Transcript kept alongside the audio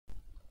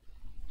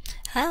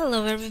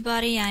Hello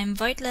everybody, I'm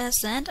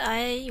Voitless and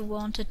I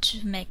wanted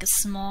to make a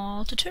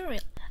small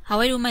tutorial.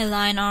 How I do my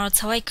line arts,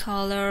 how I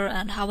color,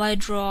 and how I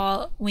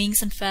draw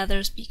wings and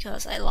feathers,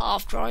 because I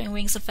love drawing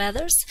wings and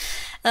feathers.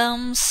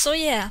 So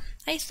yeah,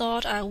 I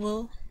thought I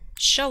will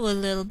show a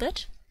little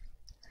bit.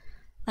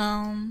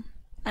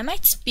 I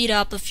might speed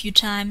up a few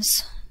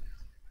times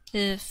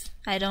if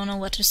I don't know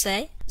what to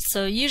say.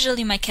 So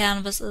usually my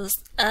canvas is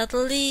at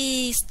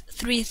least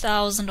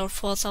 3000 or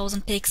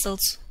 4000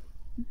 pixels.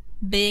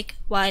 Big,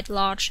 wide,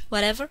 large,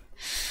 whatever.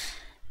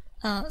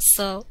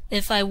 So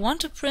if I want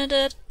to print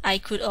it, I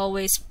could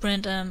always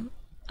print them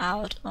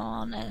out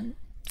on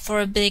for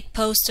a big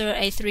poster,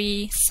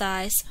 A3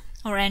 size,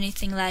 or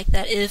anything like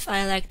that, if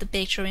I like the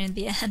picture in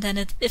the end, and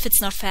if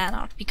it's not fan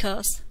art,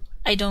 because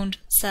I don't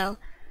sell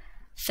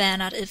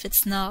fan art if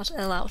it's not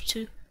allowed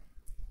to.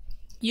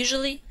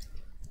 Usually,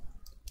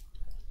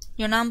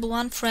 your number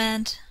one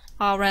friend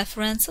are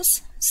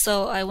references.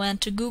 So I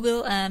went to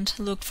Google and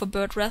looked for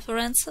bird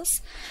references,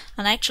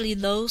 and actually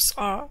those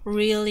are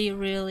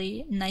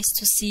really nice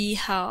to see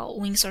how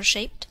wings are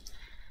shaped.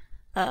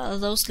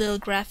 Those little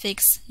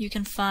graphics you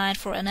can find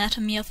for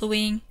anatomy of the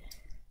wing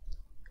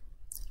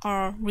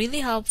are really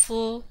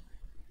helpful,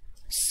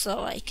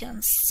 so I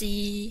can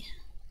see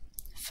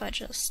if I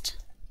just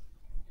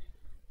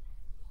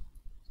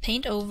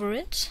paint over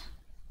it,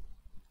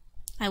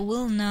 I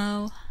will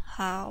know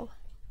how,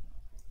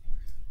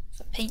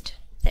 if I paint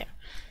there,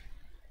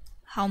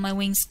 how my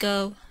wings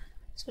go.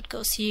 So it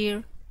goes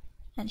here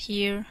and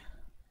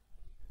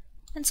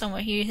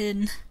somewhere here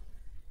hidden.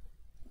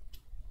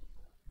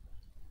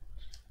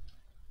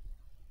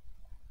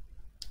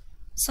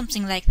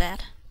 Something like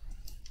that.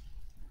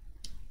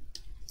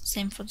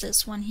 Same for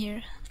this one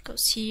here. It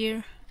goes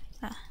here,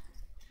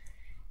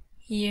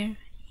 here,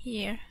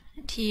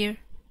 and here.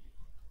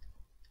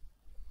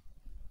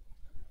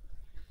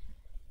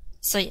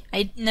 So yeah,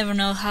 I never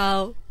know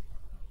how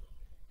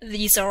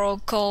these are all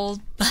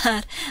called,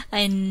 but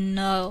I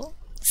know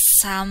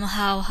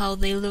somehow how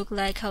they look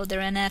like, how their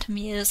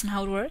anatomy is, and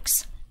how it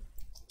works.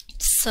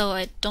 So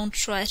I don't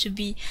try to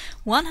be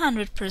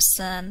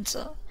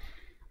 100%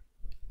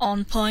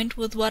 on point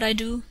with what I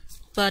do,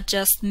 but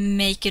just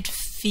make it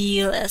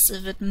feel as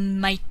if it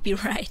might be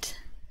right.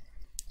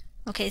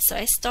 Okay, so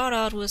I start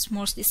out with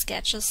mostly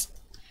sketches.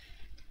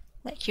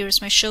 Like,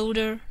 here's my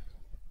shoulder.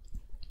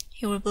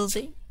 Here will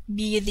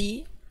be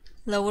the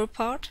lower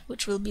part,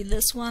 which will be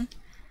this one.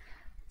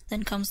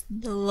 Then comes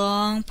the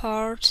long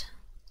part,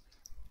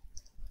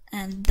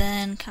 and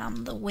then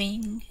comes the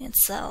wing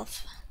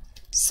itself.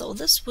 So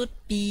this would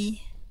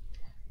be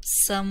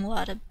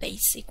somewhat a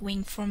basic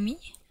wing for me,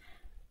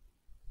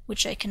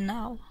 which I can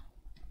now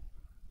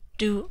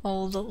do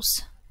all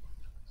those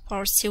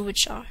parts here,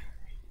 which are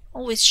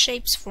always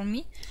shapes for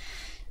me.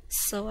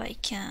 So I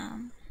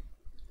can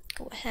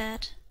go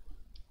ahead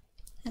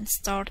and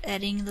start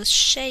adding the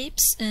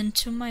shapes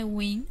into my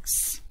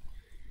wings.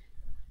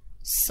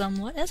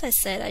 Somewhat. As I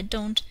said, I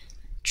don't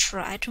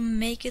try to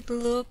make it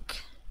look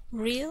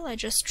real, I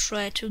just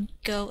try to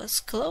go as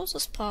close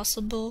as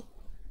possible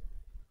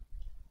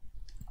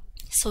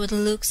so it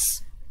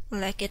looks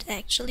like it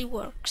actually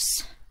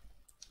works.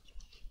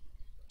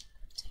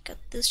 So I got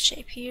this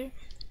shape here,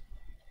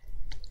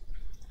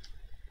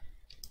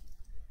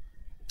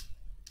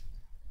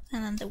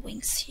 and then the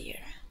wings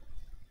here.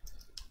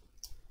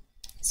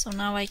 So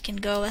now I can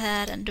go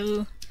ahead and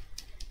do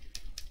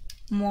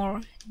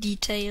more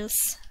details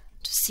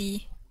to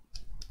see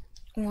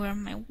where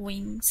my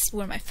wings,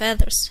 where my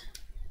feathers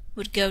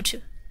would go to.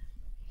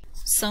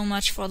 So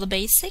much for the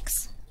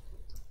basics,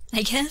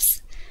 I guess.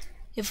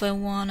 If I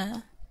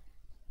wanna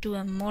do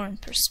a more in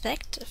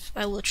perspective,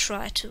 I will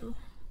try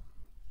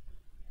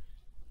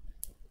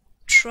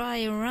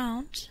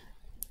around.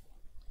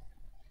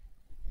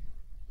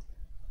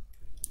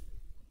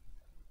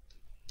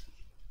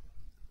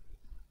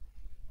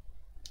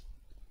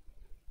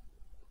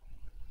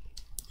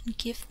 And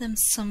give them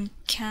some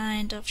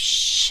kind of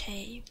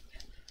shape.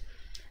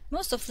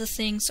 Most of the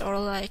things are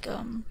like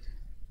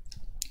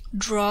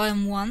draw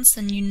them once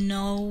and you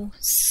know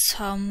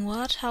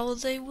somewhat how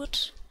they would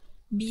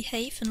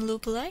behave and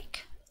look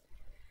like.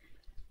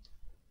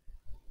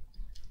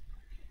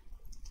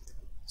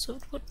 So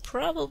it would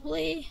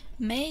probably,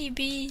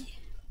 maybe,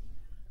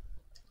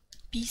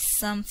 be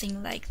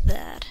something like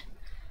that.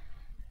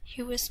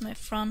 Here is my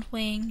front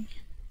wing,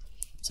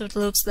 so it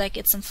looks like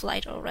it's in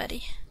flight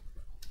already.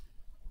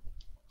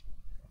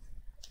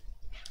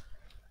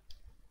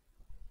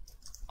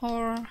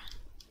 Or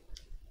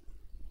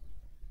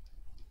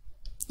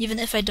even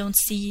if I don't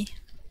see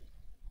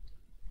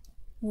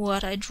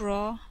what I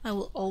draw, I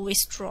will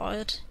always draw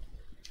it,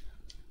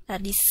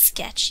 at least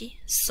sketchy,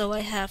 so I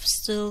have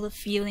still the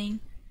feeling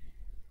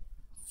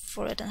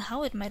for it and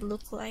how it might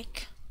look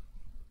like.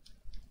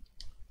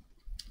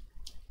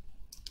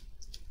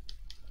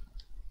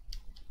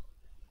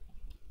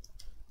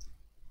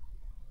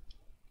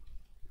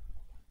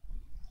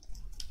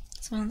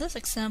 So in this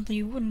example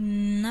you would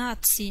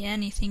not see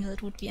anything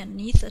that would be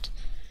underneath it.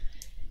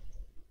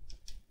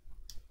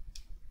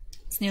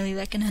 It's nearly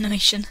like an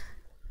animation.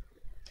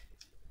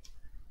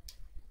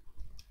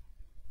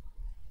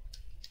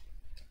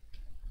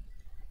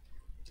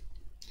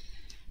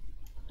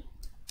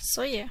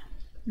 So yeah,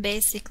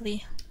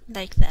 basically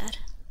like that.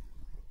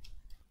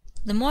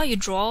 The more you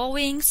draw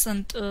wings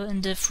and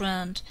in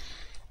different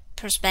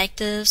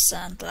perspectives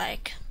and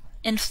like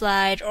in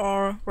flight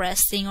or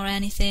resting or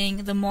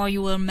anything, the more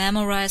you will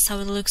memorize how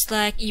it looks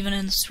like even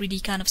in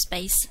 3D kind of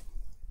space.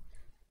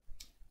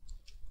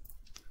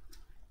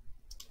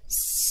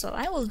 So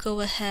I will go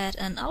ahead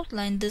and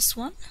outline this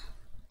one.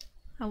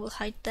 I will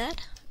hide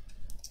that.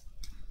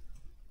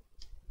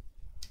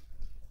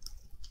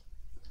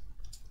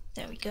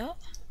 There we go.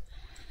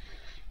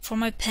 For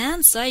my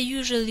pens, I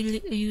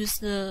usually use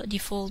the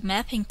default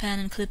mapping pen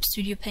in Clip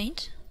Studio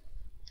Paint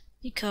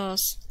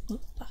because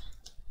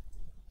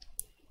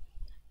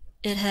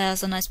it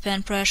has a nice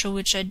pen pressure,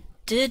 which I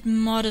did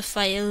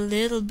modify a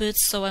little bit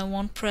so I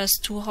won't press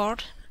too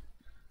hard,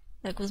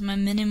 like with my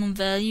minimum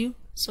value,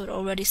 so it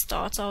already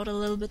starts out a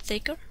little bit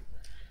thicker.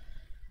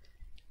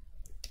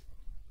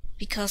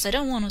 Because I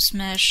don't want to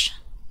smash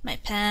my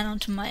pen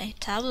onto my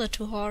tablet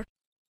too hard.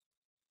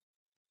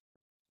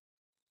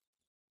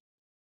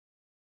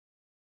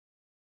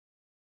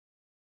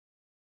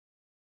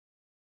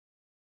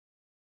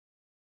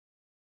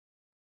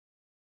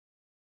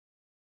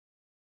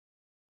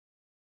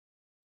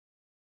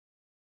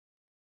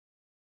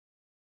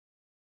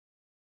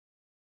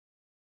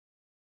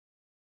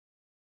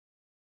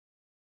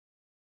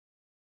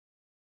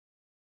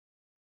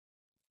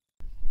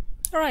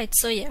 Alright,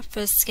 so yeah,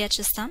 first sketch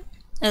is done.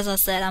 As I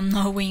said, I'm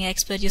no wing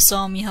expert. You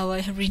saw me how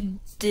I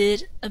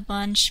redid a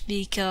bunch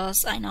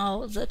because I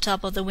know the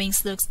top of the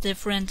wings looks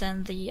different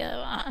than the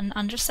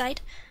underside.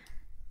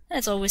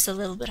 It's always a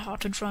little bit hard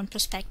to draw in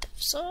perspective,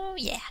 so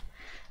yeah.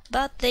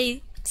 But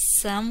they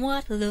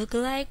somewhat look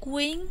like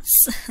wings.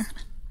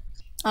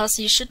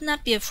 Also, you should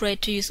not be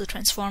afraid to use the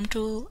transform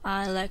tool.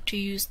 I like to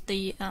use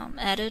the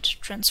edit,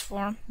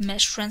 transform,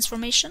 mesh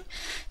transformation.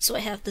 So I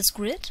have this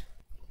grid.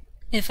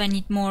 If I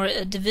need more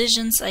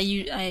divisions,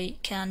 I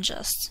can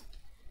just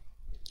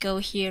go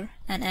here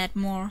and add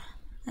more,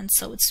 and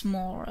so it's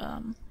more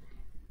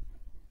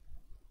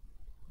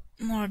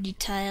more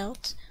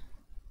detailed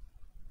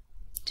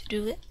to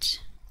do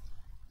it.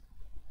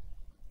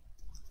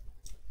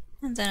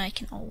 And then I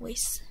can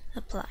always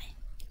apply.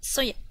 So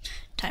yeah,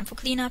 time for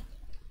cleanup.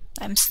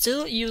 I'm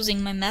still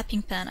using my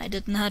mapping pen. I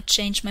did not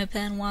change my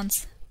pen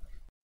once.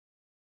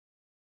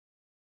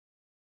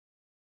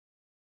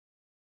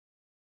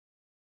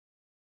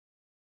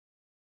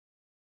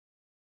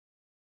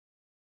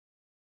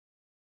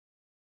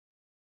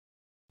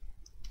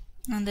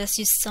 And as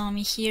you saw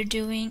me here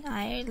doing,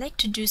 I like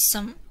to do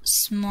some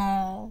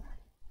small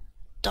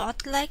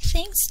dot-like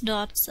things,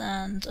 dots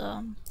and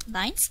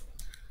lines,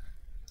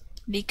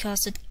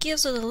 because it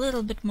gives it a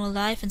little bit more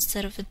life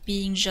instead of it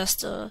being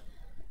just a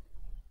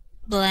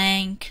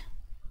blank,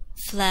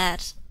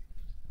 flat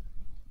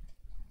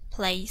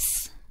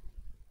place.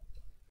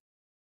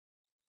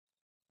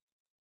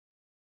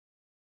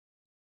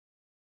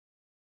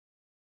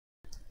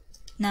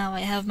 Now I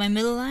have my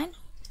middle line,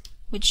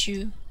 which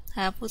you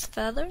have with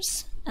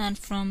feathers, and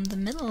from the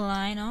middle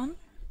line on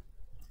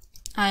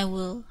I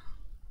will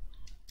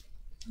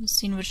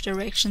see in which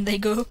direction they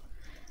go.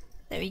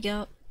 There we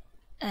go.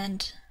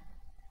 And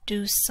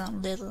do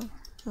some little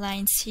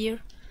lines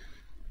here.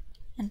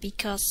 And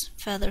because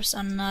feathers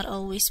are not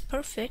always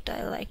perfect,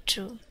 I like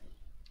to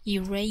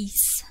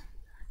erase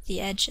the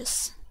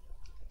edges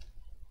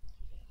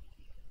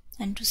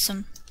and do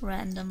some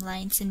random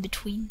lines in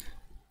between.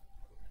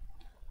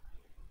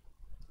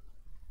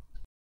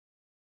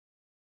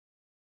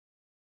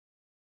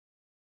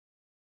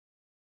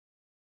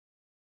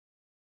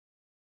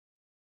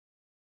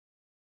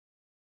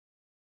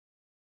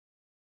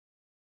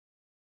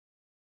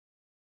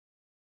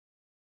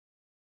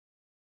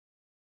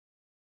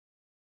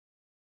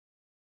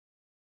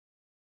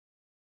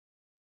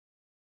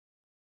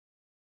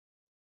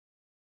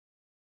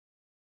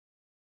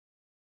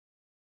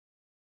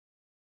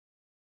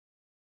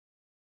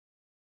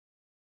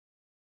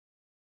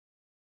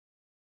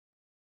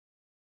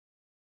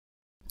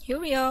 Here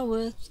we are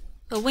with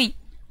a wing.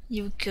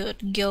 You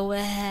could go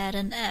ahead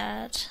and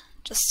add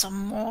just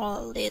some more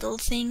little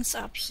things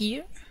up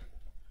here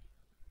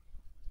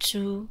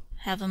to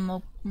have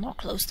them more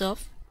closed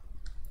off.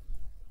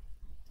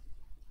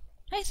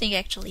 I think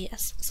actually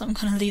yes, so I'm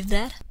gonna leave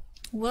that.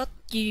 What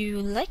do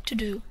you like to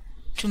do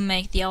to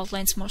make the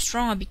outlines more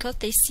stronger, because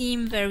they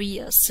seem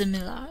very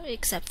similar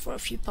except for a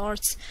few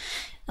parts?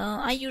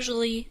 I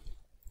usually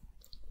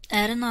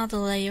add another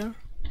layer.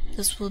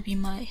 This will be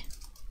my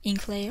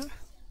ink layer.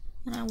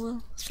 And I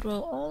will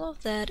throw all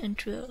of that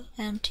into an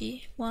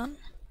empty one.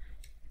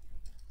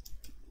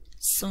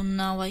 So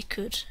now I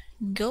could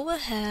go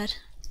ahead,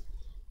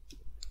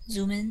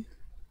 zoom in,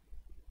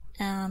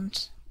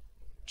 and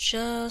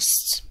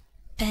just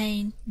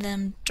paint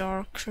them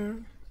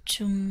darker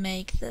to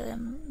make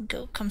them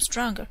come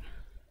stronger.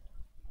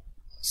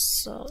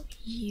 So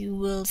you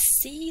will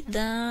see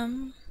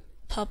them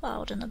pop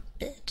out in a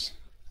bit.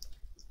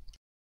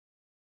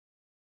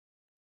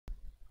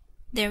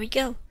 There we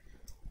go.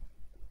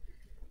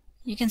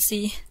 You can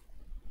see,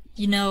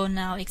 you know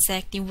now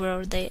exactly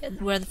where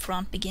the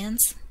front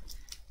begins.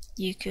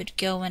 You could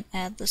go and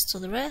add this to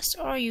the rest,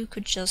 or you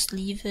could just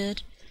leave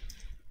it.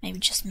 Maybe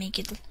just make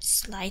it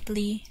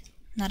slightly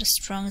not as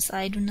strong as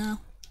I do now.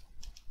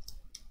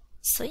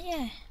 So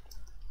yeah.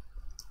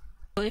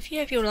 So if you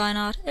have your line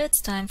art,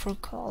 it's time for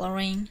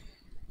coloring.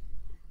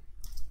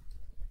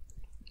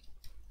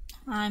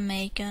 I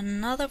make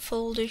another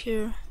folder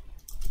here,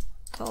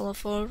 color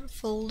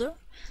folder,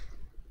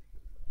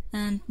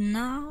 and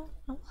now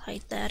I'll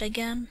hide that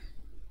again.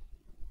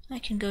 I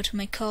can go to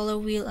my color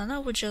wheel and I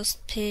will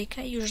just pick.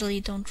 I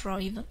usually don't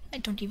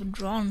even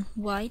draw on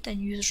white. I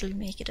usually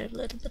make it a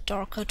little bit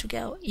darker to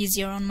go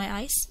easier on my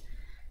eyes.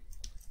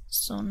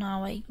 So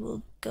now I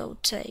will go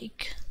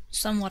take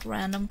somewhat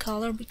random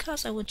color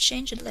because I would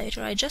change it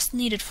later. I just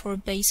need it for a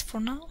base for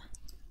now.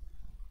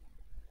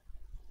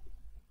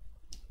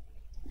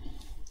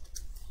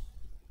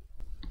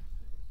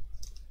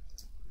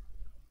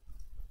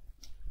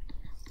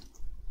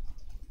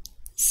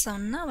 So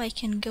now I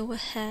can go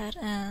ahead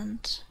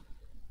and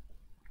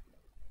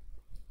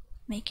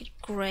make it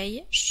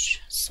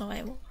grayish. So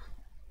I will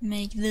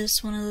make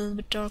this one a little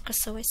bit darker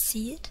so I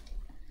see it.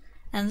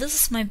 And this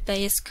is my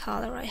base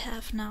color I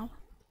have now.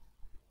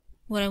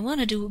 What I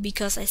want to do,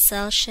 because I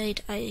cell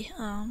shade, I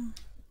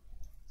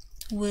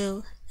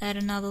will add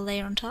another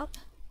layer on top,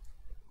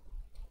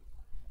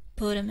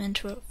 put them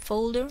into a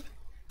folder,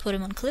 put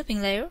them on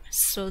clipping layer.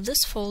 So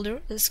this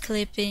folder is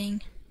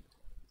clipping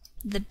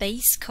the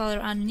base color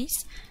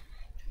underneath,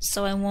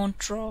 so I won't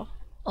draw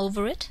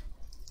over it.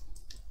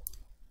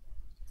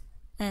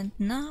 And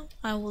now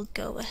I will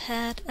go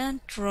ahead and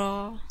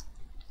draw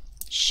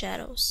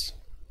shadows.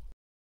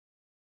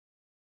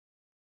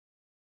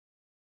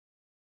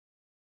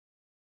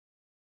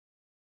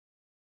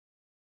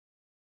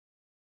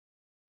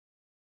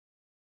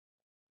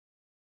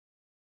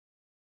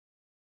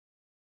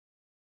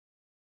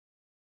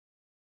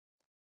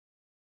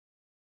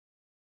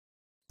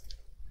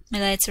 My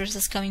light source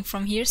is coming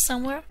from here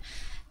somewhere,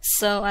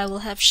 so I will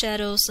have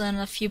shadows in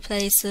a few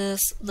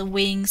places. The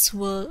wings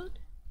will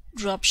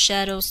drop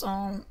shadows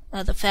on,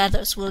 the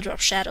feathers will drop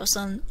shadows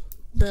on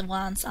the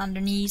ones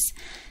underneath.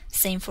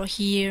 Same for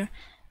here.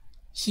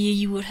 Here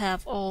you would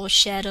have all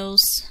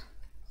shadows,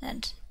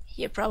 and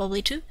here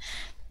probably too.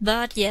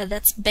 But yeah,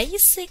 that's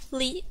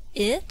basically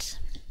it.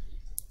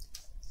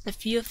 A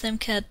few of them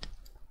could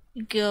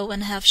go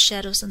and have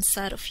shadows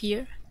inside of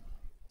here.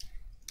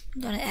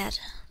 I'm gonna add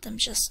them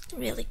just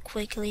really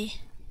quickly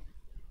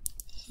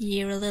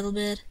here a little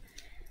bit.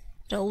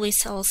 It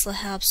always also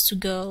helps to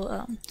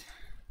go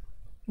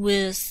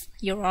with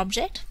your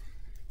object,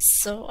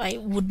 so I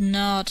would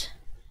not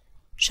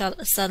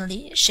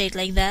suddenly shade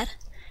like that,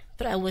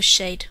 but I will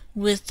shade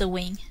with the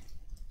wing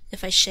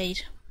if I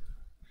shade.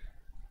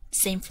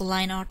 Same for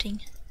line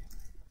arting,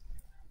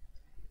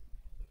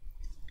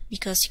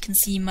 because you can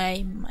see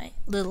my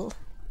little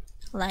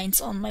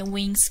lines on my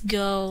wings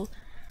go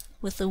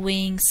with the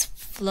wings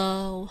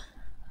flow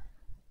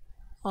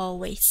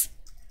always.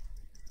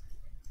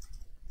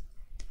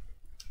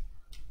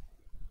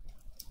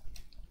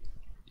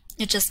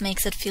 It just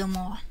makes it feel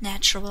more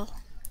natural.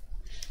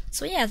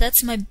 So yeah,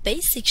 that's my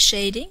basic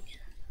shading.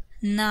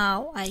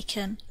 Now I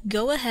can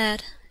go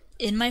ahead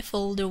in my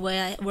folder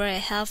where I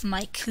have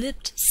my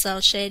clipped cell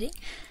shading,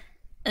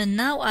 and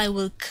now I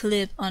will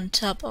clip on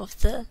top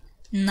of the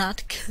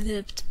not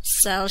clipped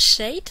cell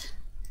shade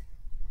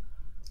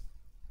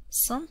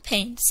some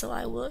paint. So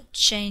I will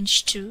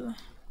change to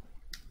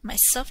my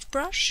soft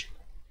brush.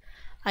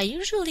 I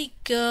usually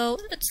go,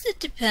 it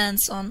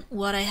depends on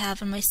what I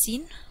have in my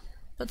scene,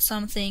 but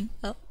something,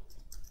 oh,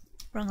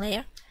 wrong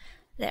layer,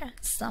 there,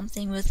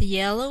 something with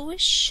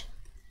yellowish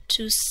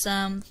to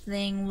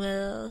something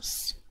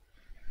with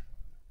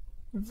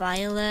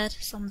violet,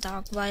 some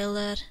dark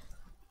violet.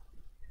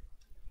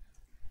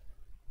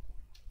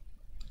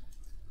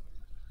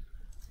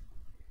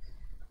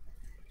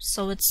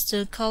 So it's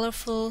still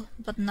colorful,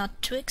 but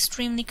not too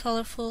extremely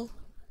colorful.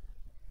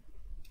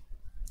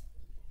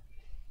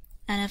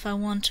 And if I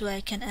want to, I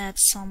can add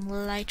some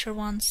lighter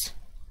ones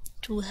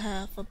to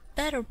have a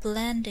better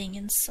blending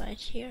inside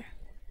here.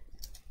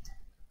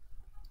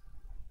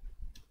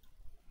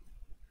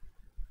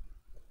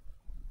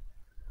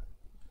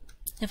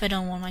 If I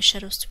don't want my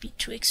shadows to be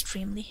too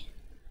extremely.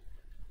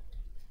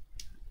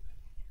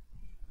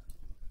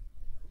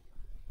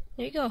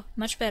 There you go,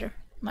 much better.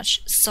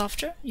 Much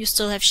softer. You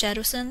still have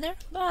shadows in there,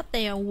 but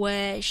they are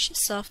way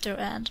softer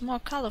and more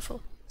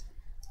colorful.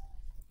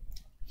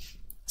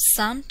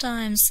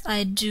 Sometimes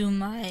I do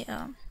my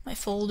my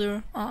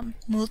folder on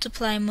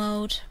multiply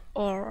mode,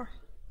 or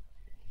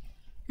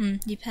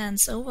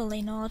depends,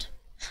 overlay node.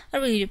 It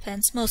really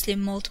depends, mostly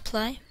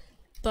multiply.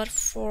 But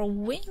for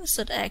wings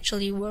it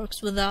actually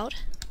works without.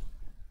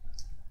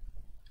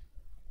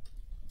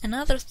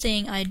 Another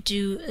thing I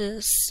do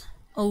is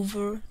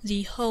over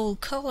the whole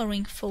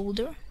coloring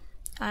folder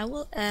I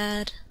will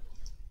add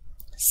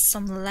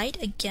some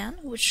light again,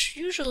 which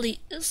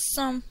usually is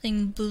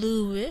something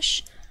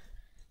bluish,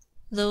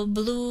 though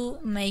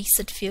blue makes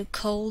it feel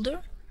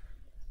colder.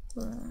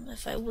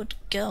 If I would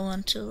go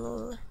into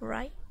the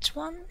right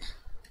one,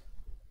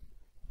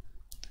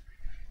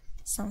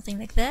 something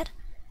like that,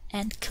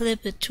 and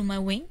clip it to my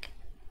wing.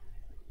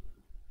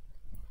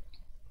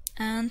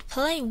 And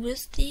play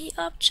with the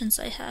options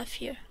I have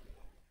here.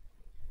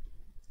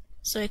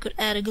 So I could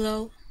add a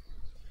glow,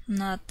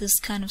 not this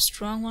kind of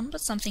strong one,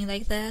 but something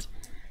like that,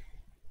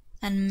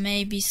 and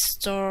maybe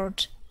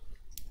start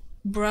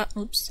brushing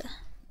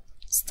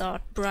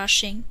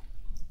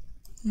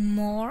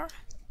more.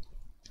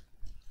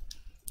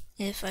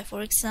 If I,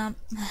 for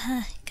example,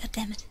 god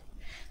damn it,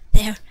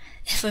 there.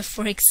 If I,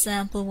 for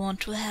example, want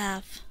to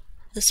have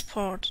this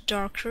part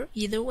darker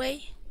either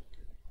way,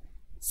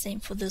 same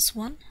for this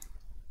one.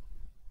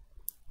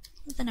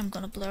 Then I'm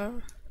gonna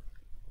blur.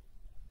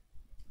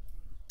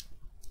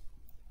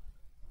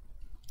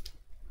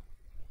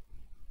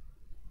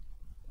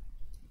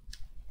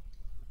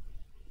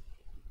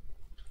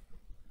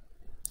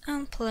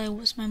 And play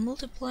with my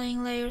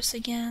multiplying layers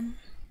again.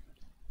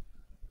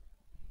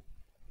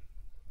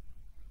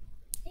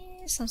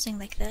 Something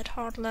like that.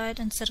 Hard light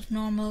instead of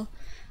normal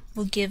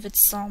will give it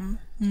some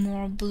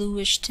more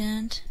bluish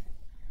tint.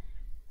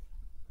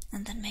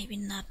 And then maybe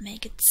not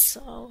make it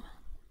so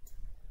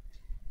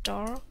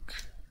dark.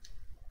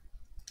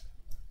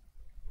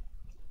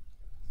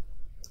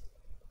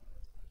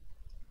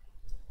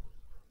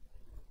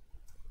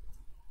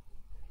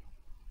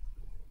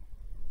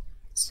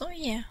 So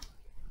yeah.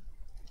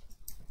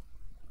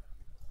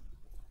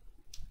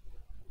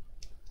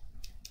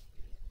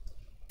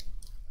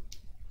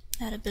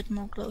 Add a bit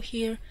more glow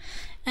here.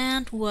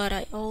 And what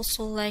I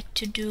also like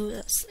to do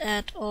is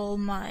add all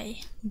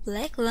my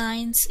black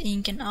lines,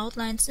 ink and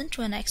outlines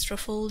into an extra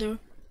folder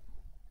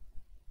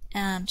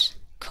and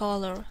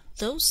color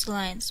those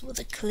lines with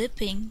a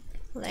clipping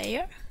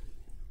layer,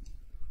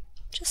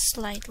 just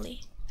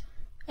slightly.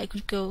 I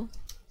could go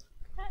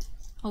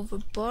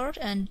overboard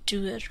and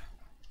do it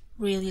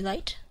really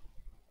light,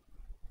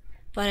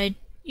 but I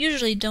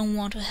usually don't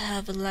want to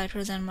have it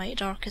lighter than my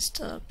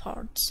darkest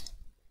parts.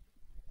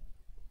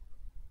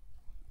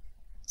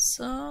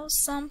 So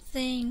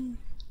something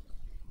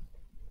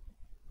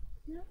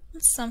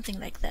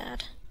like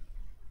that.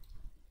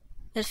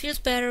 It feels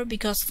better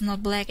because it's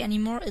not black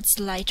anymore, it's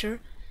lighter.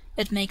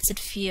 It makes it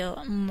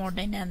feel more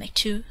dynamic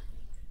too.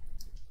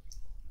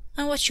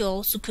 And what you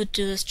also could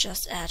do is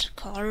just add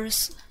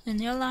colors in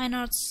your line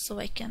arts, so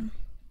I can,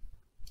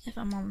 if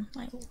I'm on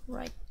my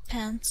right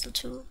pencil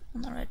tool,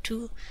 on the right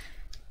tool,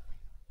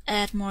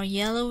 add more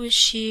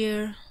yellowish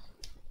here,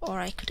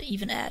 or I could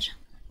even add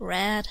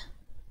red.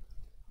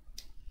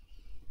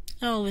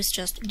 It always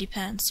just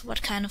depends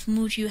what kind of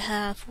mood you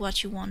have,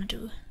 what you want to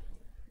do.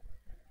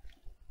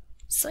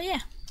 So yeah,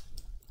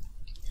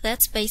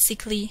 that's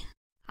basically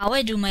how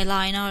I do my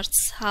line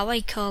arts, how I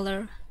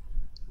color,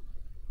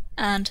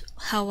 and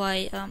how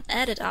I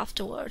edit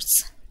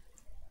afterwards.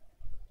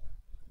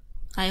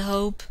 I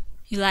hope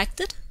you liked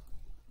it,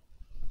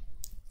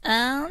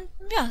 and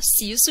yeah,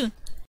 see you soon.